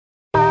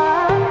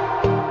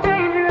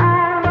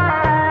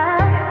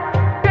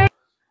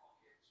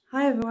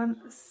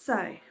everyone.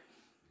 So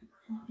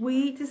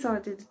we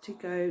decided to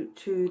go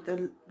to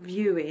the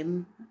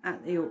viewing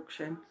at the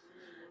auction.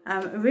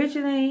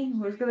 Originally we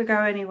was going to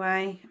go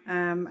anyway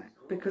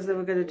because they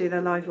were going to do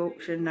their live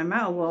auction no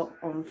matter what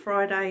on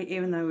Friday,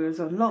 even though we was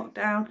on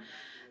lockdown,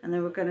 and they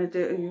were going to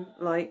do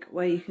like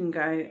where you can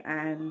go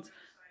and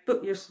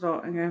book your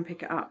slot and go and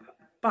pick it up.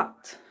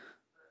 But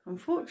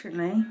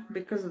unfortunately,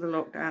 because of the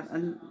lockdown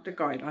and the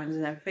guidelines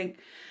and everything,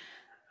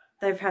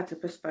 they've had to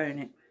postpone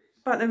it.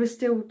 But they were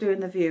still doing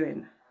the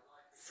viewing.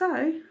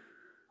 So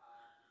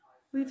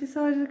we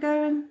decided to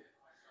go and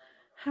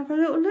have a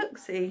little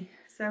look-see.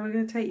 So we're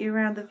going to take you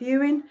around the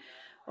viewing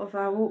of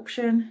our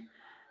auction,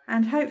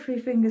 and hopefully,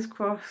 fingers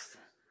crossed,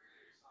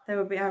 they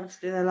will be able to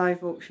do their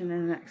live auction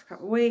in the next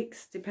couple of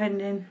weeks,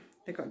 depending.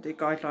 They've got to do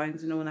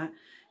guidelines and all that.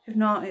 If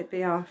not, it'd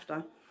be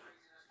after.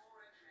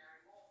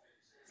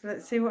 So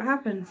let's see what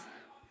happens.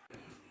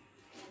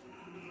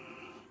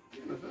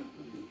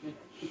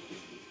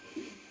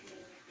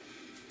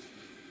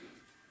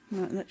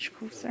 Right,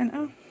 electrical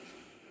centre.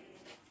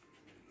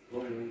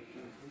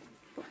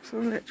 Box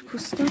of electrical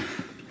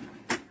stuff.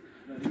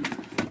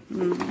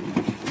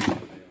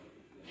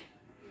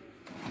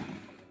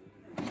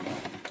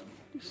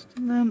 Just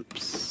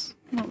lamps,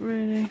 not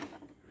really.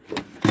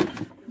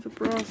 There's a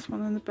brass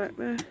one in the back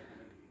there.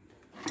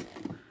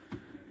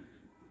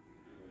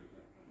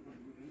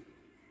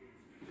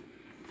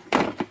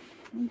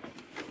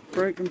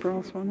 Broken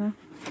brass one now.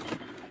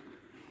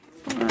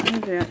 It's not that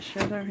heavy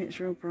actually, I don't think it's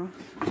real brass.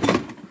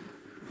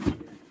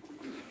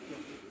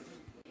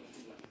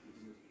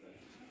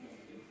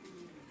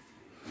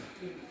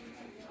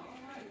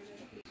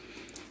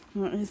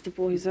 Right, there's the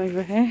boys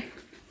over here.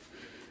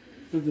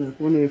 There's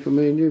one here for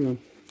me and you, man.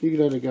 You could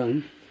have a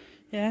game.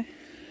 Yeah.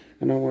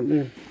 And I want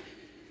them.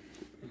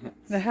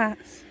 The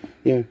hats.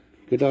 Yeah.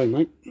 Good day,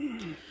 mate.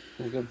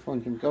 I'll go and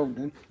find some gold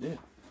then. Yeah.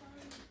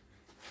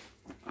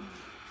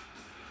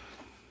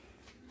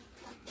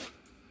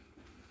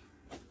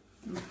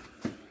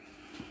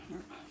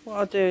 What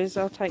I'll do is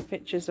I'll take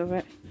pictures of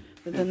it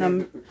with the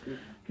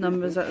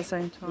numbers at the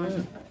same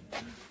time.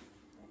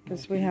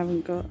 Because we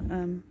haven't got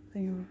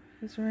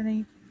is there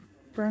any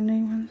brand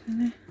new ones in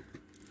there?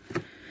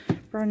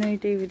 Brand new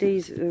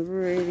DVDs that are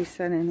really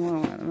selling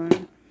well at the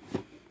moment.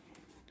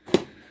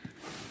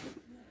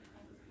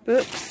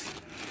 Books.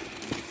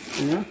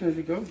 Yeah, there's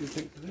a gold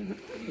detector there.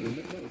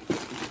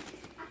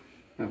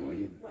 How are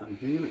you?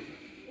 Anything in it?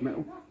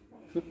 Metal?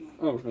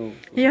 Oh, no.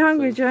 Are you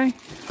hungry, Joe?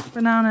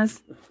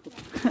 Bananas.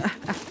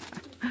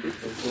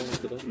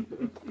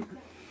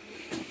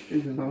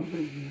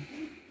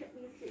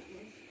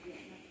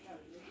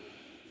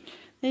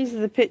 These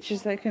are the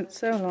pictures they couldn't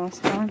sell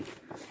last time.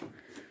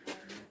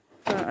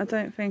 But I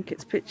don't think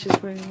it's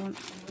pictures we want.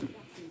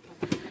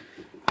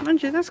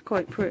 Mind you, that's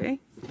quite pretty,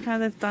 how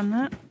they've done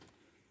that.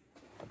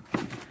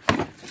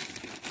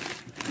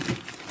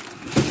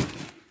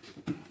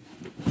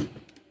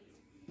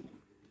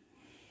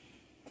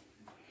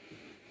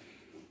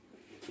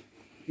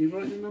 You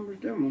writing the numbers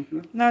down, Mum?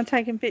 No, I'm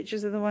taking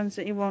pictures of the ones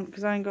that you want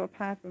because I ain't got a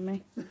pad with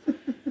me.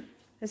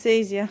 It's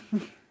easier.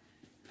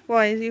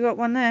 Why, have you got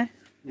one there?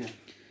 Yeah.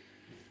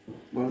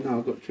 Well, no,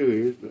 I've got two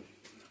here, but...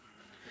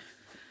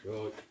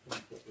 Right.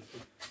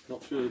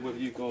 Not sure whether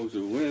you guys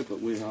are aware,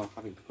 but we are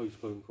having to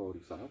postpone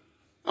Friday sale.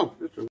 Oh,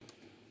 that's all.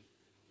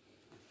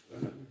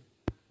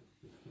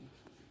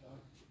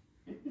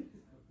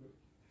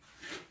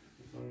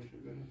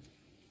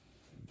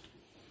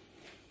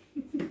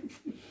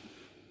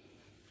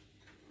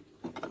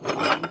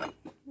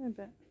 A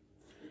bit.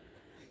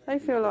 They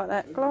feel like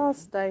that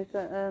glass, Dave,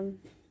 that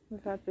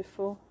we've had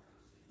before.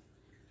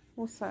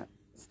 What's that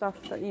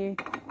stuff that you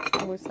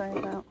always say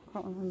about? I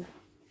can't remember.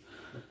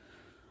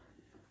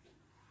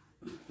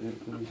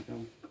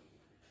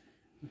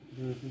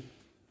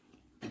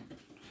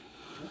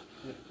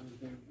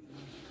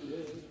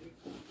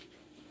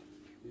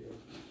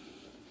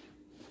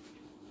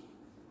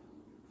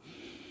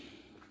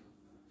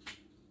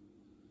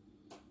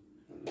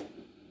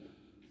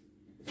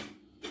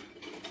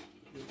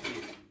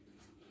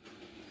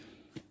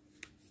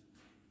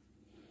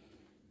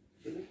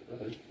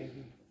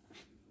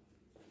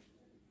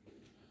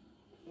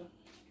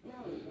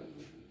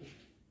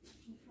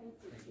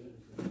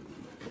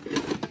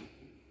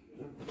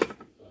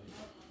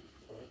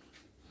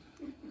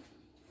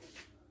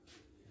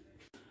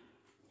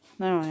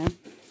 Now I am.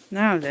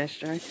 Now I'm there,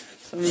 Joe.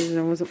 For some reason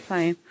I wasn't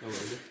playing. Oh,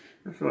 really?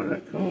 That's right,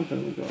 that card that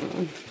we got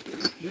on.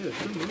 Yeah,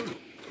 it's all right.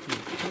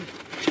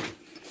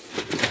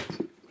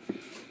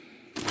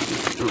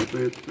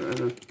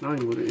 Not a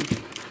name what it is.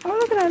 Oh,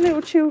 look at that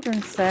little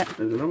children's set.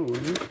 There's another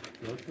one here.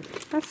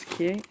 That's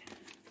cute.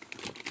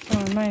 Oh,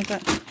 I made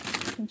that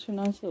into a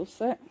nice little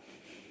set.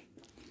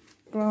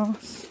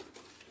 Glass.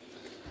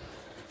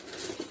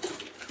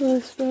 Try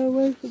to stay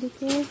away from the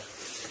glass.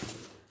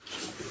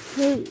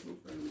 Oh.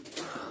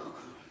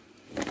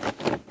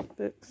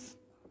 Books.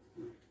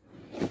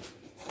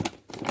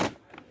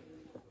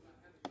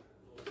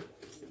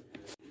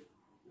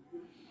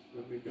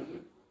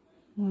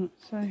 Right,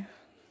 so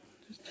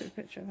just took a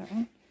picture of that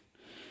one.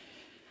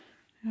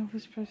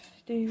 Elvis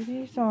Presley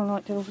DVD. Someone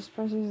liked Elvis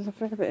Presley. There's a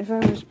fair bit of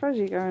Elvis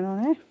Presley going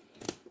on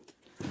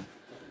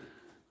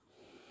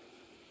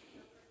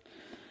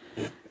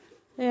here.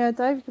 Yeah,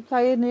 Dave could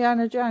play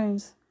Indiana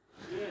Jones.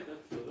 Yeah,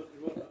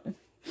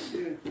 that's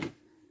yeah.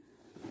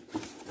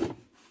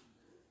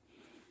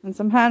 And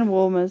some hand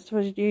warmers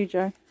towards you,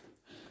 Joe,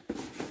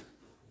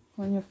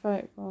 when you're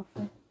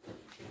photographing.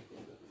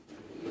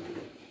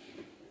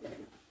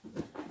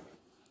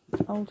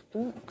 Old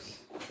books.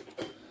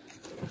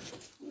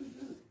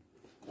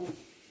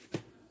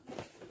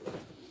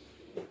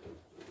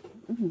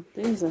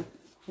 These are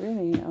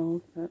really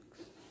old books.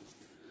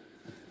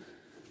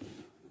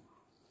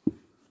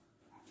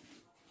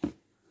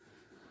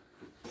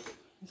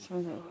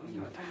 So that we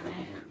got down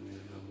here.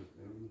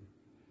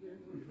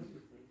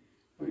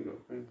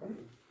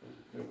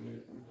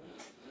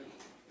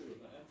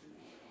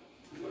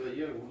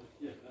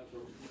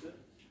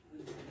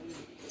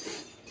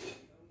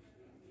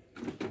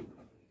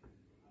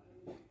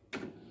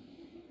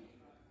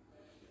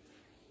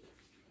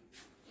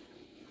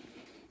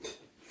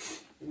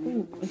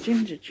 Ooh, a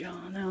ginger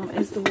jar now.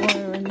 Is the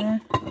wire in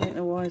there? I think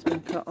the wire's been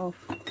cut off.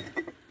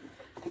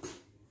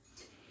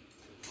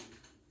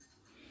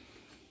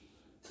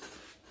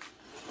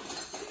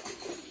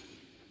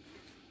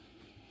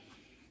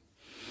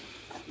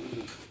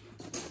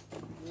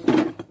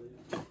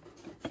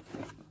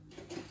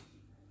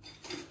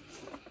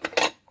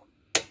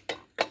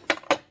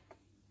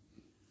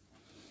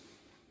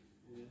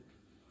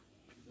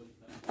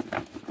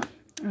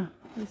 Oh,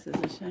 this is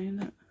a shame,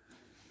 that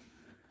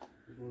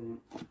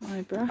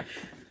my brush.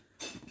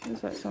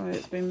 Looks like something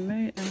that's been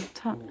moved and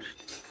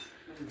touched.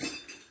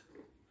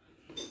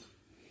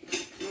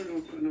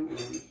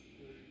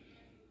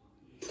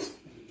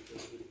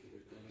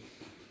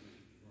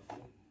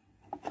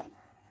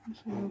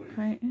 That's a little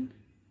painting.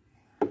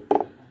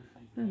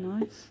 They're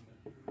nice.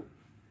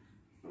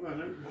 I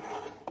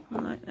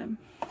like them.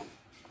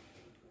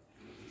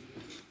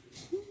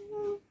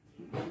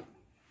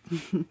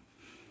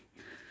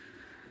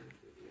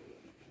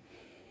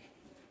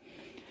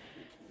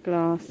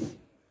 Glass.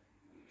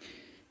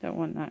 Don't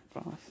want that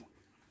glass.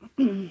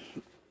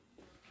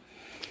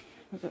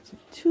 I've got some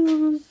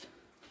tools.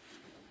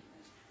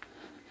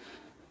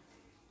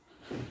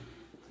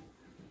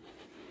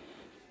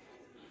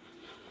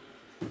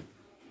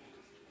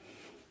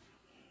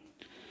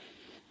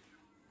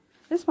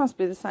 This must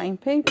be the same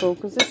people,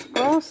 because this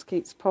glass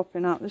keeps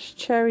popping up. This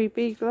cherry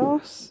bee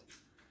glass.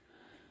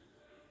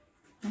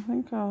 I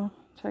think I'll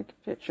take a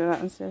picture of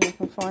that and see if I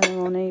can find them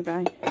on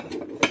eBay.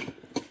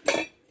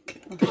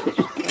 I should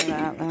just say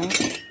that out loud.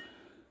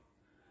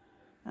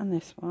 And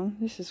this one.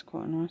 This is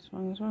quite a nice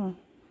one as well.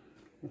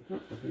 Let's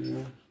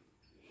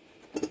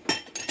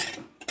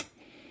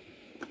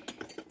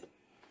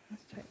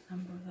take the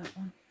number of that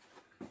one.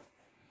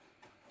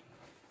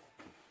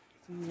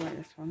 I like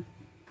this one.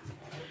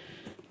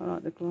 I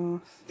like the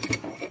glass.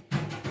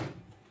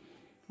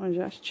 Mind you,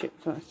 that's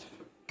chipped, that's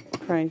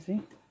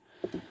crazy.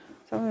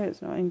 Sorry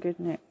it's not in good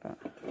nick, but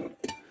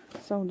I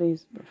sold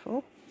these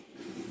before.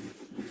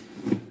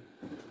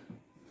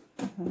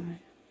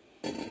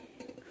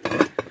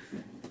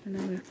 And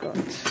then we've got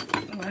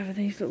whatever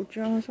these little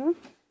jars are.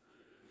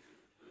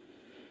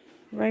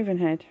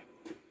 Ravenhead.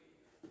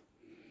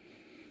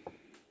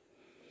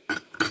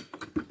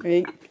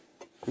 Right.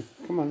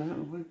 Come on out of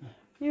the way.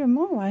 You're in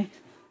my way.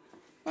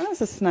 Well,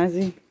 that's a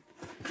snazzy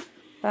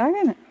bag,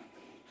 isn't it?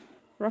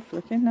 Rough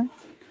looking, no?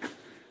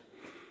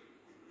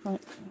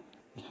 Right.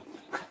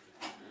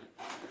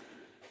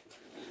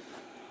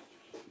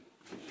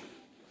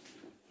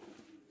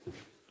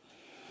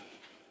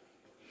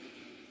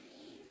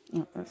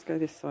 Oh, let's go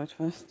this side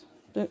first.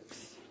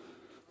 Books.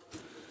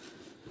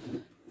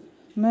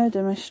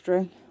 Murder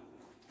mystery.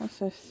 What's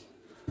this?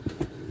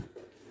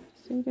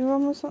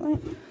 CD-ROM or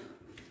something?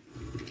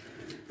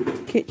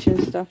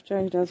 Kitchen stuff.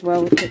 Joe does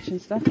well with kitchen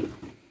stuff.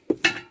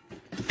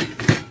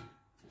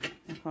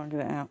 I can't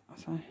get it out,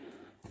 so.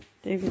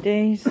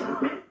 DVDs.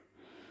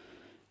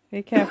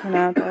 Be careful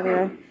now,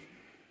 Daddy-O.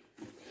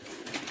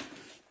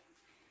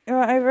 You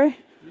alright, Avery?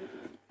 Yeah.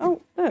 Oh,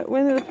 look,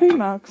 Winnie the Pooh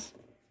mugs.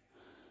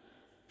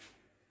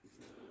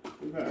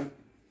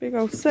 Big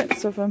old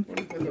sets of them.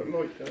 What do they look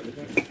like that at the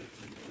back?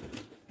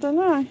 Don't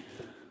know.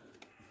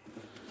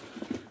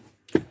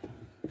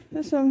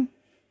 There's some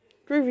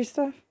groovy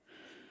stuff.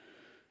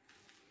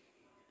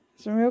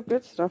 Some real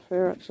good stuff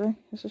here, actually.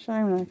 It's a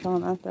shame they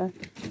can't have their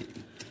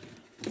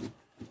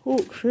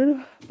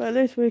auction, but at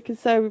least we can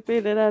say we've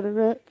been and had a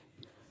look.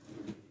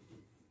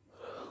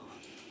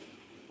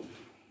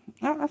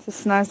 Oh, that's a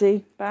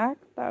snazzy bag.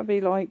 That would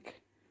be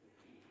like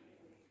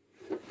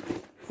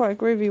quite a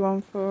groovy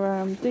one for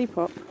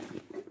Depop.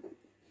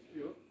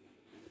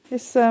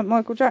 This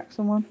Michael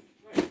Jackson one.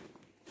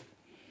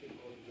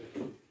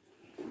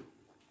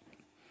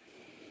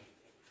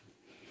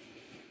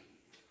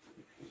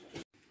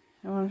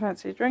 Anyone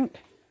fancy a drink?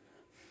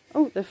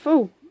 Oh, they're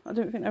full. I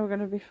didn't think they were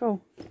going to be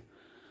full.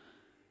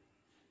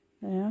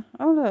 Yeah.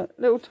 Oh look,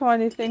 little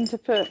tiny thing to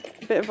put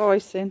a bit of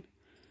ice in.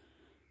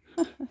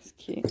 That's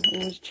cute.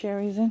 All those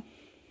cherries in.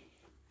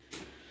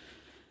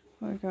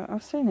 There we go.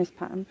 I've seen this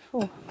pattern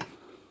before.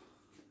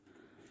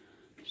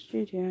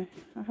 Studio.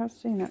 I have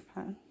seen that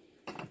pattern.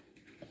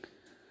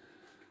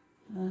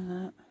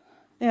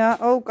 Yeah,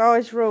 old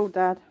guys rule,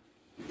 Dad.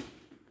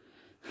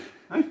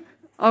 Hey?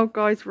 Old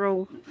guys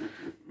rule.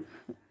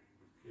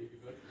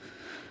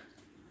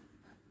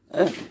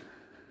 This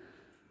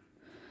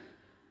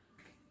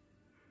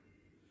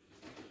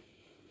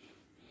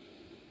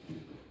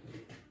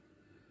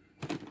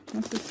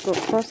has got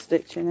cross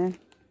stitching in.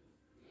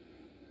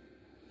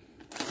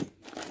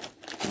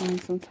 And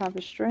some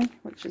tapestry,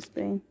 which has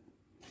been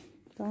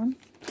done.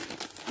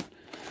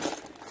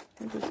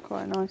 Which is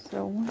quite a nice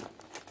little one.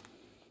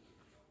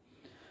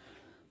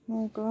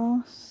 More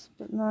glass,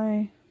 but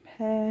no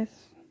pears.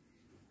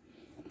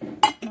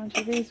 Mind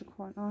you, these are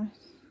quite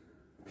nice.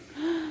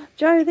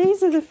 Joe,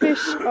 these are the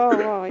fish. Oh,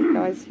 right,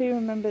 guys, who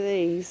remember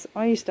these?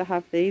 I used to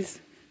have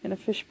these in a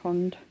fish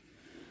pond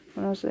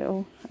when I was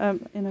little.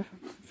 In a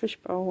fish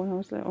bowl when I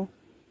was little.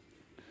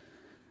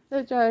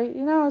 Look, Joe,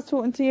 you know I was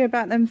talking to you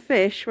about them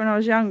fish when I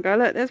was younger.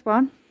 Look, there's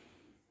one.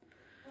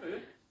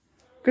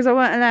 Because I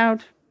weren't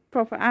allowed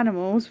proper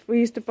animals, we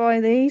used to buy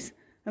these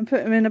and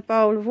put them in a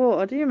bowl of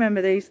water. Do you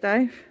remember these,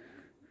 Dave?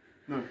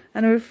 No.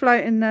 And they were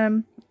floating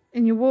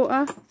in your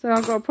water. So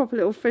I got a proper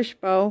little fish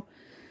bowl.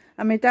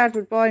 And my dad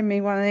would buy me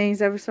one of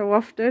these every so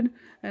often.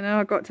 And then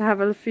I got to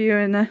have a few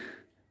in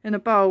a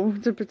bowl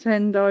to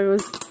pretend I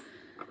was,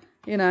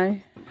 you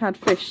know, had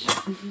fish.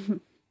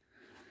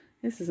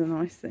 This is a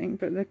nice thing,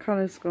 but the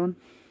colour's gone.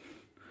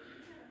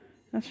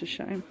 That's a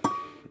shame.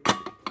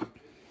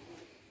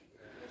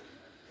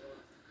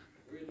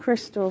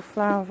 Crystal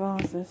flower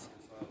vases.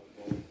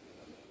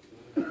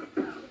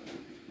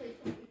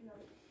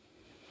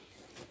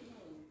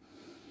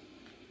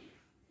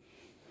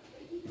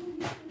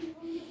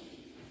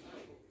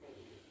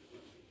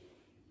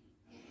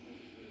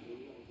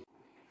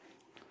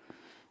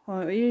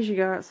 Well, we usually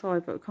go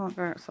outside, but we can't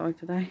go outside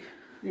today.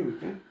 Yeah, we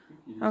can.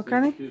 Oh,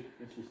 can he?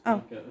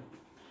 Oh.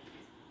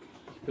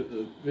 Just put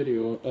the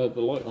video, the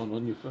light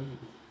on your phone,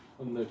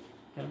 on the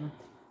camera.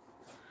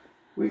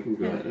 We can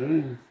go out there,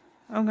 yeah.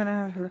 I'm going to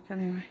have a look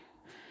anyway.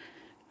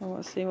 I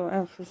want to see what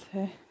else is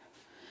here.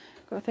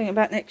 Got to think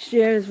about next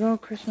year as well,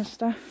 Christmas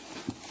stuff.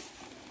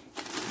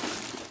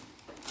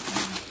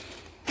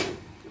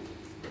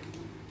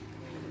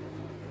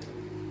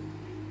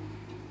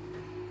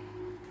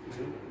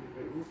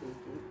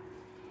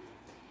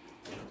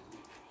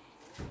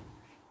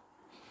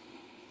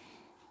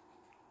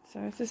 So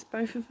is this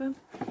both of them?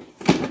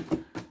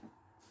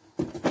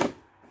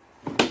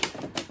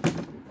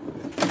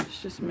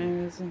 It's just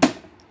mirrors and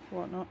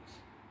whatnot.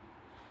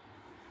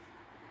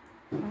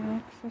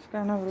 Let's go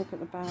and have a look at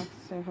the bag,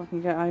 see if I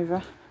can get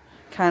over.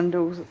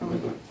 Candles, I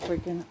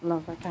friggin'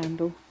 love a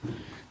candle.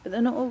 But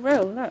they're not all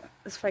real, look,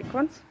 there's fake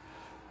ones.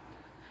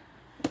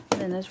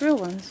 And then there's real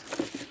ones.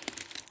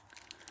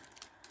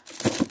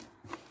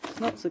 There's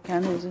lots of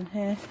candles in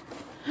here.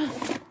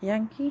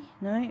 Yankee?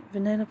 No,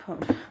 vanilla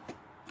pot.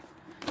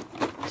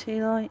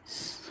 Tea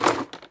lights.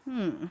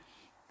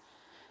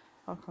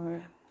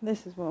 Okay,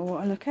 this is what I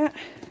want to look at.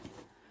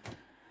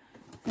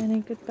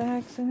 Any good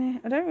bags in here?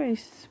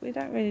 We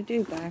don't really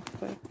do bags,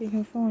 but if you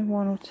can find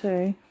one or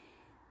two.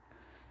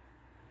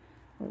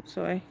 Oh,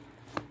 sorry.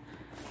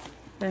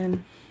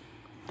 Then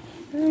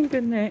they're in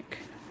good nick.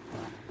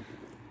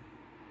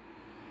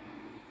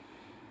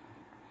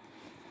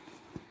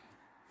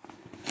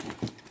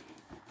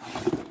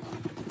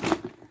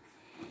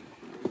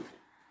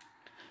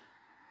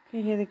 Can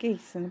you hear the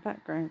geese in the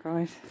background,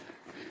 guys?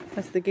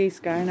 That's the geese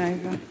going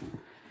over,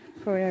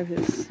 probably over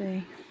the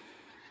sea.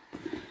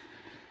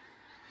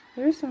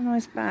 There is some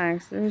nice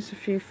bags. There is a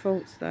few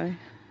faults though.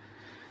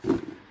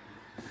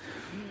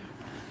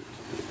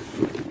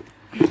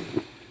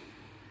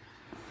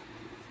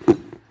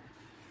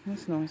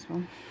 That's a nice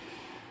one.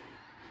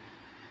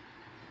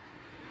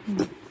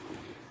 Let's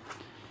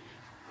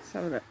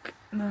have a look.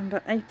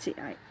 Number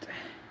 88.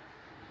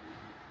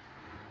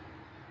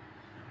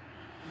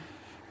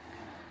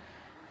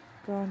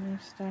 Gardening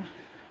stuff.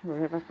 We'll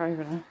go back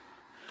over now.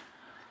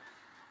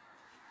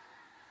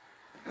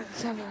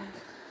 Let's have a look.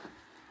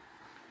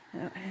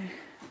 Out here.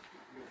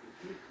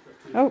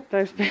 Oh,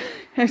 those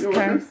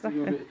carrying stuff.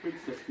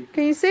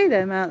 Can you see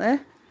them out there?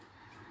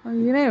 Oh,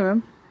 you can hear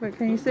them, but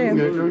can you see them?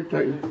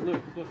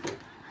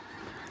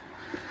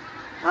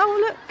 Oh,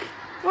 look!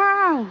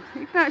 Wow!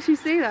 You can actually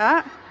see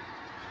that.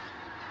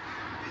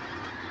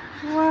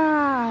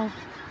 Wow!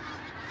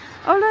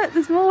 Oh, look,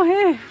 there's more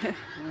here.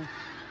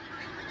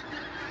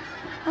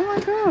 Oh my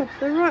god,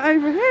 they're right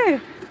over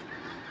here.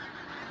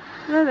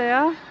 There they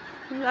are.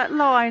 That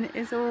line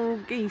is all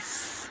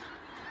geese.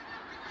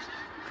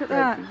 Look at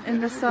that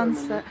in the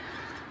sunset.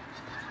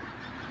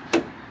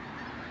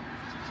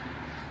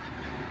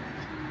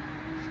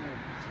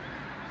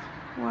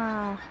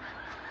 Wow.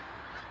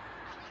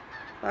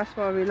 That's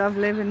why we love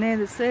living near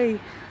the sea.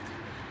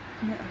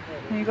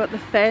 And you've got the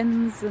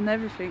fens and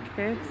everything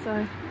here,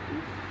 so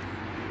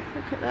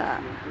look at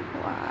that.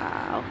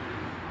 Wow.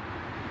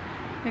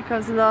 Here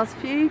comes the last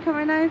few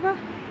coming over.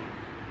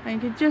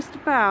 And you can just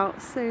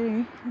about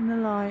see in the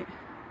light.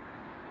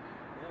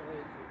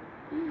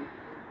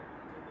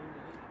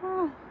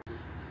 Oh.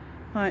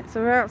 Right,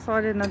 so we're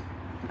outside in the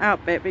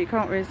out bit, but you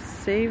can't really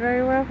see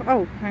very well.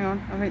 Oh, hang on,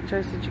 I think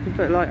Joe said you could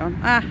put a light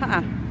on.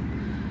 Aha!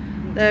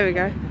 There we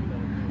go.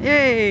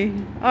 Yay!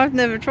 I've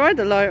never tried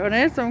the light on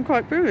here, so I'm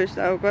quite privileged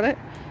that I've got it.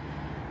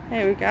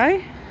 Here we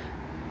go.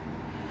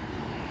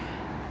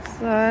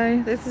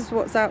 So this is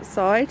what's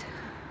outside.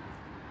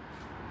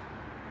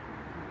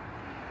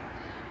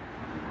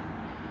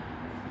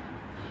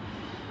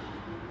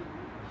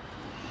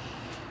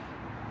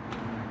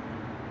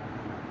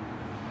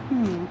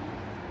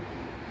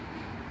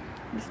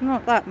 It's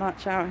not that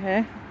much out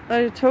here.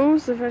 Load of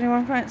tools if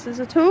anyone fancies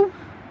a tool.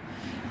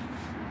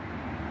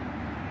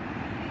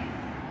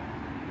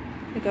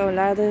 Big old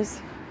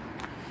ladders.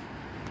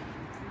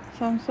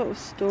 Some sort of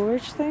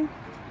storage thing.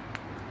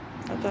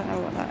 I don't know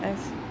what that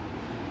is.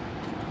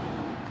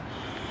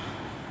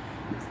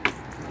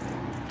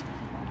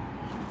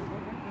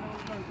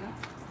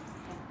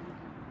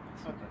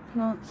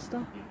 Plant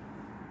stuff.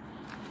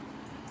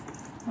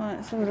 Right,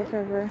 let's have a look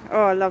over here.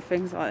 Oh, I love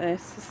things like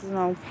this. This is an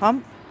old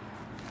pump.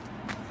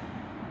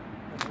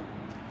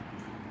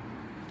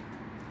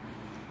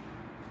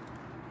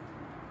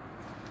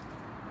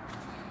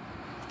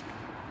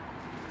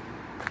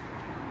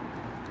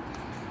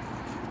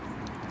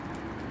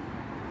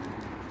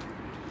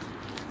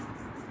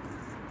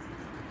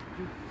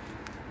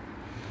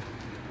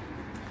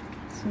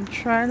 Some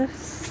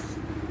trailers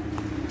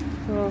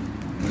for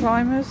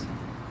climbers.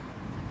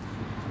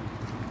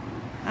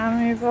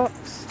 Ammo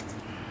box.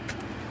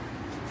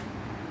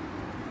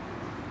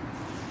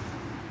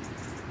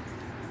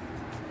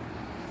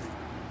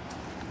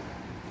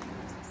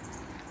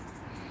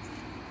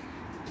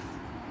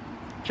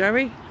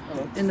 Joey.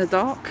 Hello. In the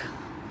dark.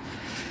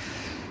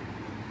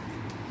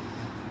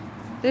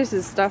 This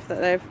is stuff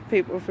that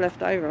people have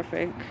left over, I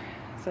think.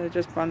 So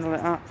just bundle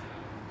it up.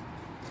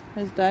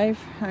 There's Dave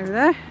over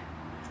there.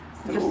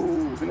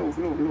 Hello.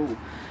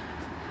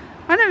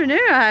 I never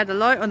knew I had a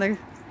light on the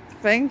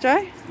thing,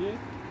 Joe. Yeah.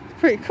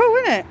 Pretty cool,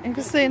 isn't it? You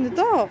can see in the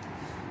dark.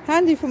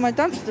 Handy for my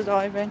dumpster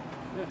diving.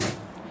 Yeah.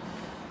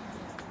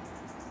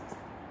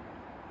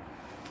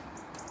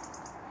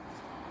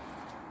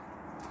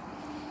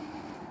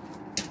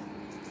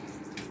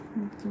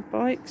 And some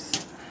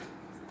bikes.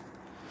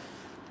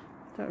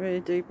 Don't really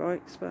do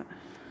bikes, but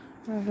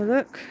we'll have a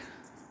look.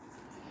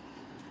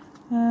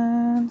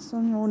 And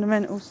some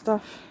ornamental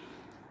stuff.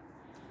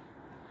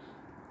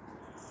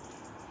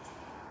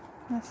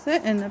 That's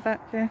it in the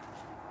back here.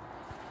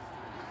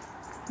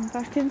 And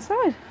back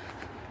inside.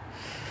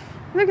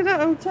 Look at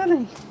that old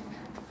telly.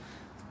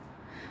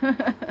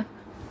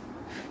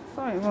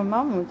 Sorry, my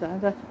mum was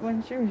there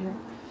when she was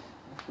young.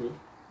 Cool.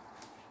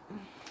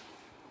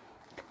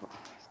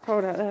 It's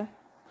cold out there.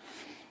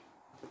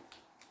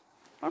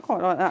 I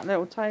quite like that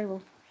little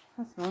table.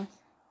 That's nice.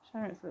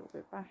 Sharon's a little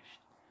bit bashed.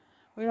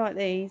 We like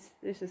these.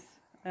 This is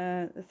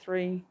the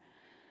 3-wheel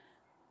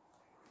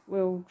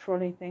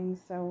trolley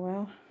things so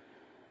well.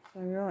 So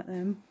we like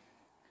them.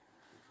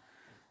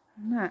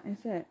 And that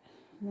is it.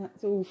 And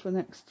that's all for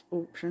next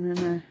auction in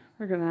there.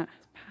 Look at that.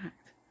 It's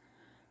packed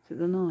to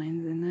the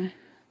nines in there.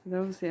 So they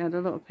obviously had a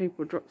lot of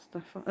people drop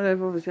stuff. Oh,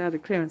 they've obviously had a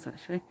clearance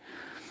actually.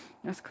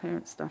 That's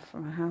clearance stuff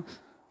from a house.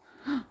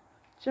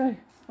 Joe.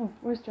 Oh,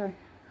 where's Joe?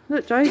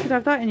 Look, Joe, you could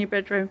have that in your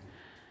bedroom.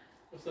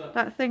 What's that?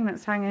 That thing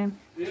that's hanging.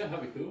 Yeah,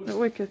 that'd be cool. The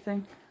wicker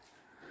thing.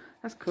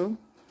 That's cool.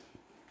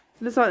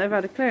 Looks like they've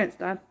had a clearance,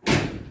 Dad.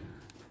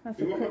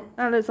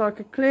 That looks like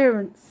a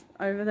clearance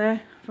over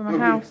there from a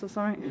house or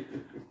something.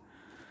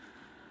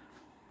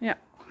 Yeah.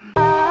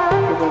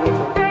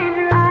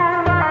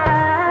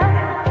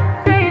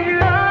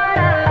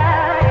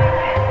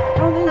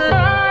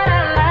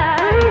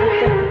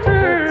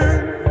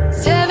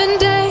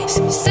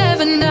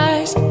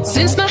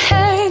 Since my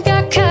hair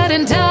got cut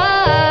and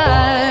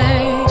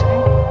dyed,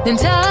 and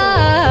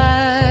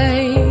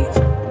I've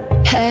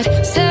had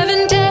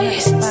 7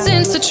 days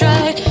since I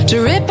tried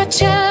to rip a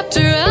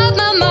chapter out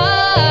my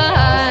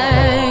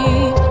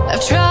mind.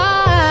 I've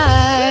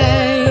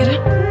tried,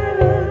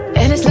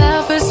 and his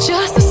laugh is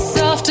just as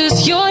soft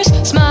as yours,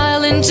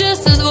 smiling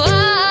just as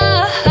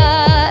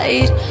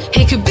wide.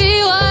 He could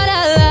be what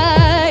I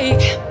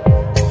like,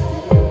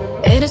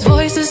 and his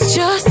voice is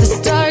just as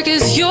dark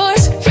as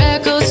yours,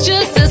 freckles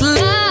just as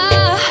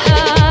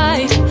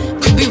light.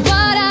 Could be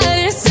what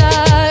I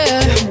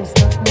desire.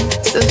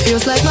 Still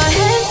feels like my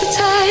hands are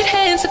tied,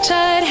 hands are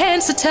tied,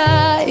 hands are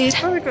tied.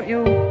 Oh, we got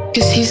your...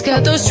 Cause he's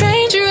got those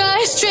stranger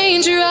eyes,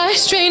 stranger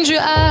eyes, stranger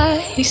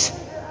eyes.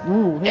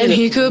 Ooh, and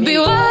he could be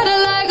what I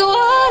like,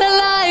 what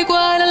I like,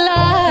 what I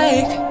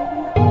like.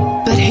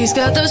 But he's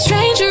got those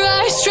stranger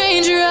eyes,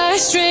 stranger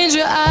eyes,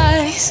 stranger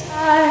eyes.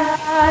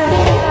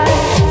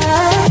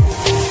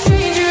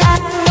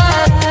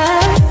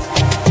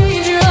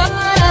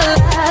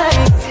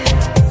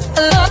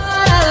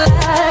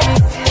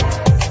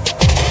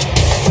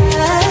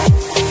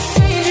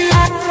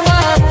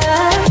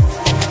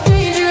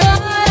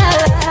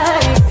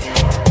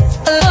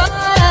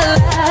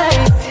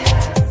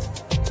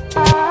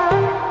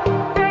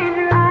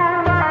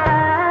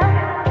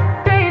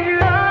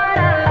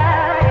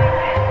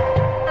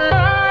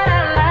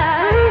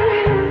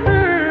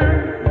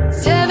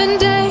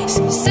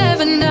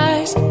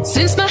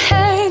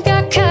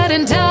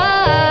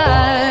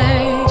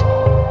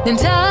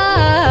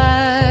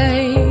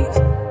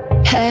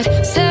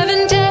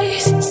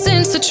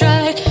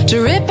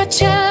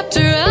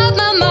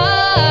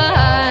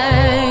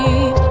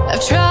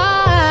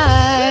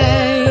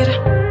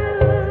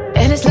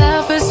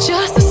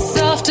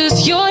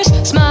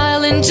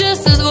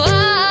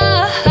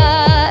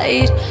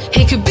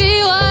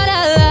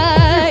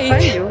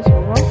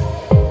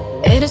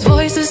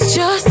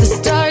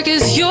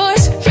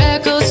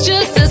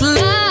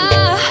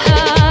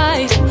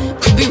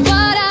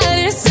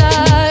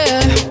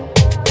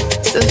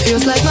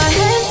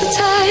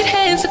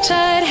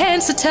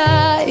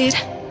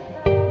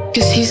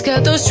 he's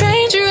got those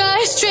stranger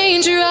eyes,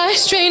 stranger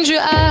eyes, stranger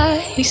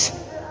eyes.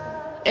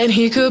 And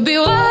he could be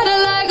what I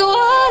like,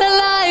 what I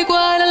like,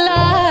 what I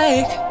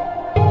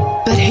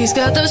like. But he's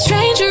got those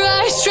stranger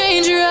eyes,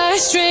 stranger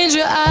eyes,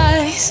 stranger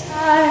eyes.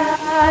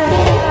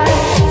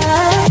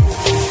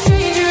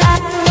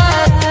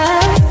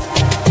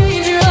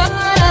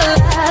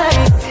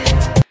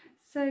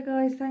 So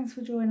guys, thanks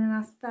for joining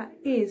us. That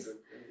is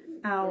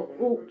our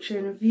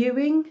auction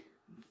viewing.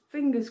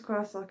 Fingers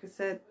crossed, like I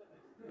said,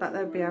 that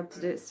they'll be able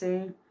to do it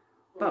soon,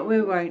 but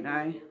we won't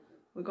know.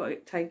 We've got to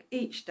take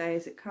each day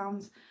as it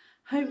comes.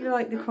 Hope you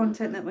like the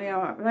content that we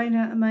are uploading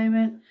at the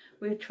moment.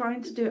 We're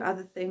trying to do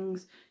other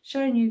things,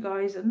 showing you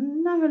guys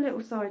another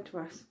little side to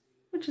us,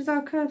 which is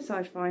our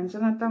curbside finds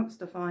and our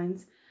dumpster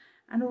finds,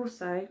 and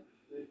also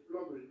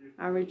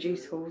our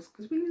reduced hauls,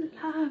 because we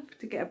love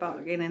to get a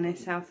bargain in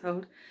this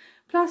household.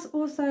 Plus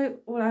also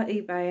all our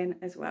eBaying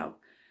as well.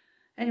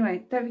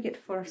 Anyway, don't forget to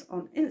follow us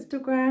on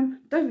Instagram.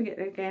 Don't forget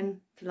again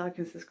to like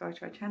and subscribe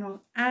to our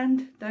channel.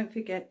 And don't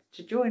forget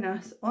to join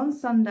us on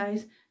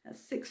Sundays at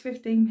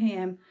 6:15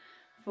 p.m.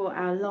 for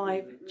our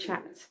live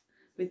chat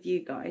with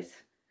you guys.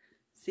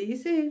 See you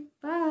soon.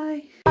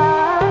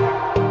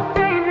 Bye.